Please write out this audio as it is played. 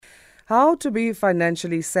How to be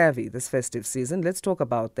financially savvy this festive season? Let's talk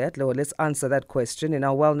about that. Let's answer that question in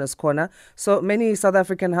our Wellness Corner. So many South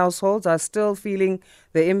African households are still feeling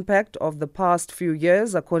the impact of the past few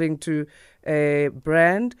years, according to a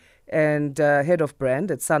brand and head of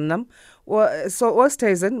brand at Sanlam. So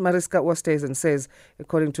Mariska Oosthuizen says,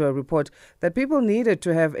 according to a report, that people needed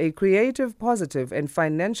to have a creative, positive and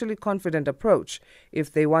financially confident approach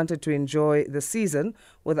if they wanted to enjoy the season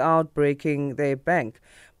without breaking their bank.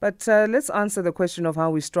 But let's answer the question of how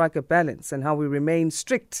we strike a balance and how we remain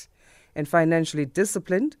strict and financially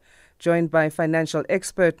disciplined. Joined by financial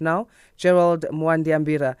expert now, Gerald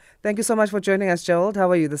Mwandiambira. Thank you so much for joining us, Gerald. How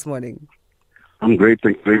are you this morning? I'm great.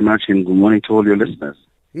 Thank you very much, and good morning to all your listeners.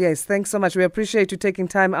 Yes, thanks so much. We appreciate you taking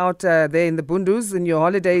time out there in the Bundus in your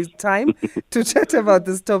holiday time to chat about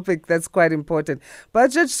this topic that's quite important.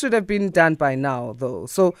 Budgets should have been done by now, though.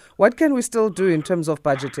 So what can we still do in terms of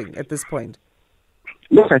budgeting at this point?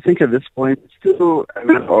 Look, I think at this point, it's still a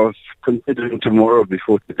matter of considering tomorrow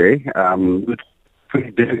before today. It's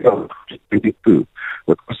pretty difficult to 22.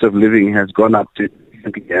 The cost of living has gone up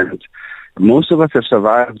significantly, and most of us have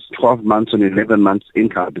survived 12 months and 11 months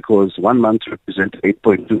income because 1 month represents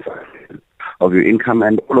 8.25 of your income,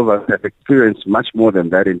 and all of us have experienced much more than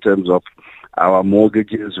that in terms of our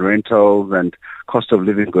mortgages, rentals, and cost of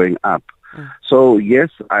living going up. So yes,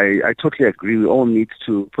 I totally agree. We all need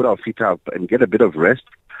to put our feet up and get a bit of rest.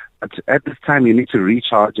 But at this time, you need to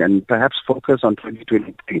recharge and perhaps focus on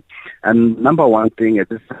 2023. And number one thing at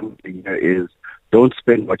this time of the year is don't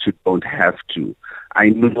spend what you don't have to.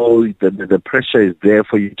 I know that the pressure is there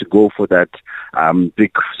for you to go for that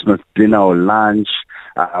big Christmas dinner or lunch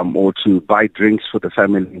or to buy drinks for the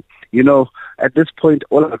family. You know, at this point,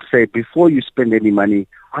 all I would say, before you spend any money,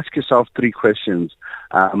 ask yourself 3 questions.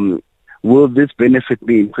 Will this benefit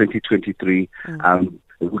me in 2023?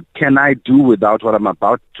 Can I do without what I'm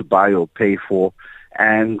about to buy or pay for?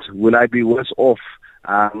 And will I be worse off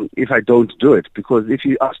if I don't do it? Because if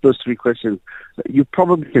you ask those 3 questions, you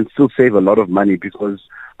probably can still save a lot of money because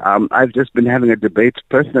I've just been having a debate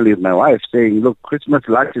personally with my wife saying, look, Christmas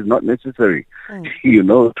lunch is not necessary.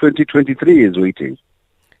 2023 is waiting.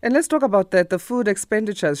 And let's talk about that, the food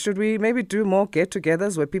expenditures. Should we maybe do more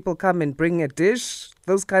get-togethers where people come and bring a dish?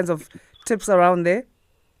 Those kinds of tips around there?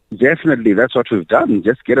 Definitely, that's what we've done.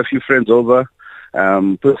 Just get a few friends over,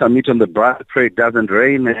 put some meat on the bread, pray it doesn't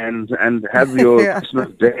rain, and have your Christmas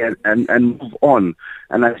day and move on.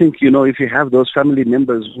 And I think, if you have those family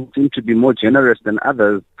members who seem to be more generous than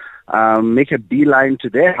others, make a beeline to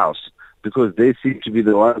their house because they seem to be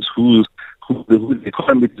the ones who the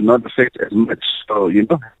economy does not affect as much. So,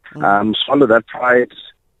 swallow that pride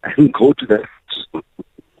and go to that.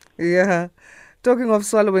 Yeah. Talking of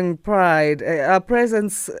swallowing pride, are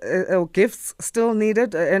presents or gifts still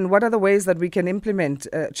needed? And what are the ways that we can implement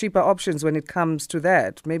cheaper options when it comes to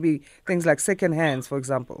that? Maybe things like second hands, for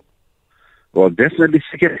example. Well, definitely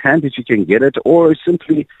second hand if you can get it, or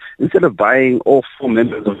simply, instead of buying all 4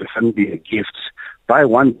 members of the family a gift, buy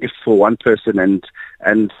one gift for one person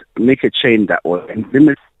and make a chain that way and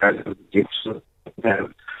limit the gifts.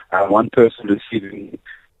 Have one person receiving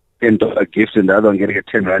 $10 gift and the other one getting a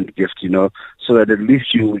 10 Rand gift, so that at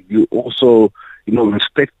least you also,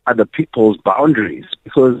 respect other people's boundaries.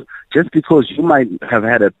 Because just because you might have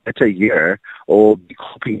had a better year or be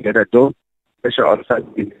coping better, don't pressure outside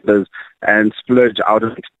others and splurge out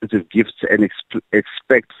of expensive gifts and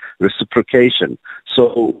expect reciprocation.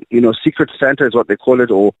 So, Secret Santa is what they call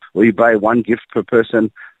it, or you buy one gift per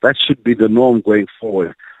person. That should be the norm going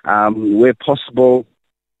forward. Where possible,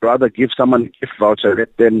 rather give someone a gift voucher,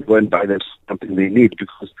 let them go and buy them something they need.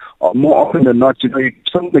 Because more often than not, you give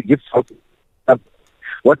someone a gift voucher.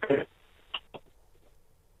 What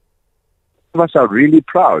of us are really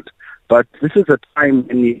proud. But this is a time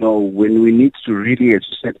when we need to really, as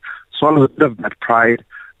you said, swallow a bit of that pride,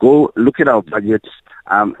 go look at our budgets,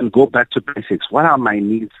 and go back to basics. What are my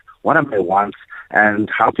needs? What are my wants? And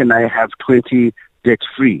how can I have 20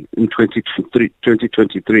 debt-free in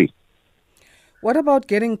 2023? What about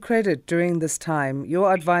getting credit during this time?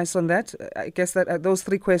 Your advice on that? I guess that those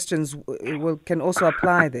 3 questions can also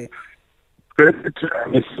apply there. Credit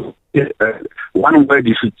is one word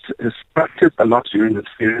you should practice a lot during this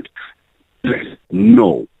period.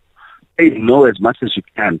 No. Say no as much as you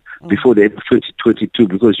can before the end of 2022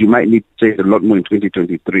 because you might need to say a lot more in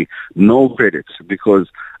 2023. No credit because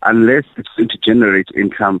unless it's going to generate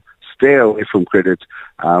income, stay away from credit.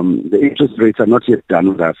 The interest rates are not yet done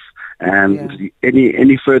with us. And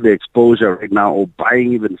any further exposure right now or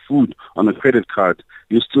buying even food on a credit card,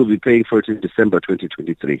 you'll still be paying for it in December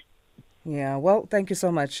 2023. Yeah, well, thank you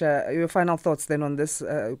so much. Your final thoughts then on this,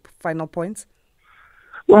 final points?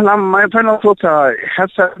 Well, my final thoughts are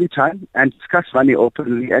have family time and discuss money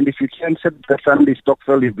openly. And if you can set the family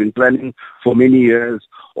stokvel you've been planning for many years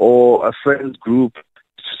or a friends group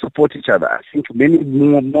to support each other. I think many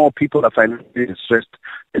more people are financially distressed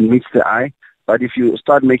than meets the eye. But if you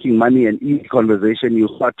start making money an easy conversation, you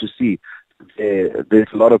start to see there's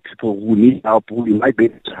a lot of people who need help, who you might be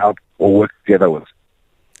able to help or work together with.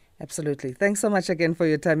 Absolutely. Thanks so much again for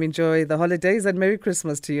your time. Enjoy the holidays and Merry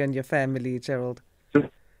Christmas to you and your family, Gerald.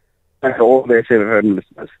 Thank you all the FM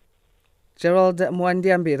listeners. Gerald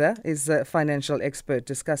Monieba is a financial expert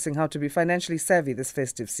discussing how to be financially savvy this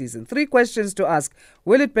festive season. 3 questions to ask.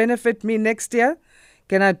 Will it benefit me next year?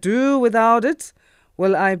 Can I do without it?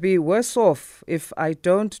 Will I be worse off if I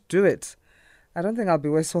don't do it? I don't think I'll be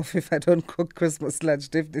worse off if I don't cook Christmas lunch.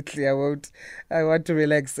 Definitely I won't. I want to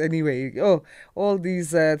relax anyway. Oh, all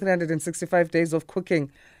these 365 days of cooking,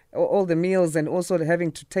 all the meals and also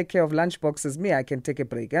having to take care of lunch boxes. Me, I can take a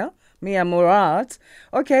break. Huh? Me, I'm all right.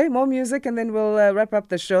 Okay, more music and then we'll wrap up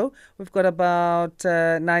the show. We've got about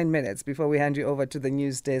 9 minutes before we hand you over to the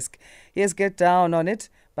news desk. Here's Get Down on It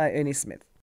by Ernie Smith.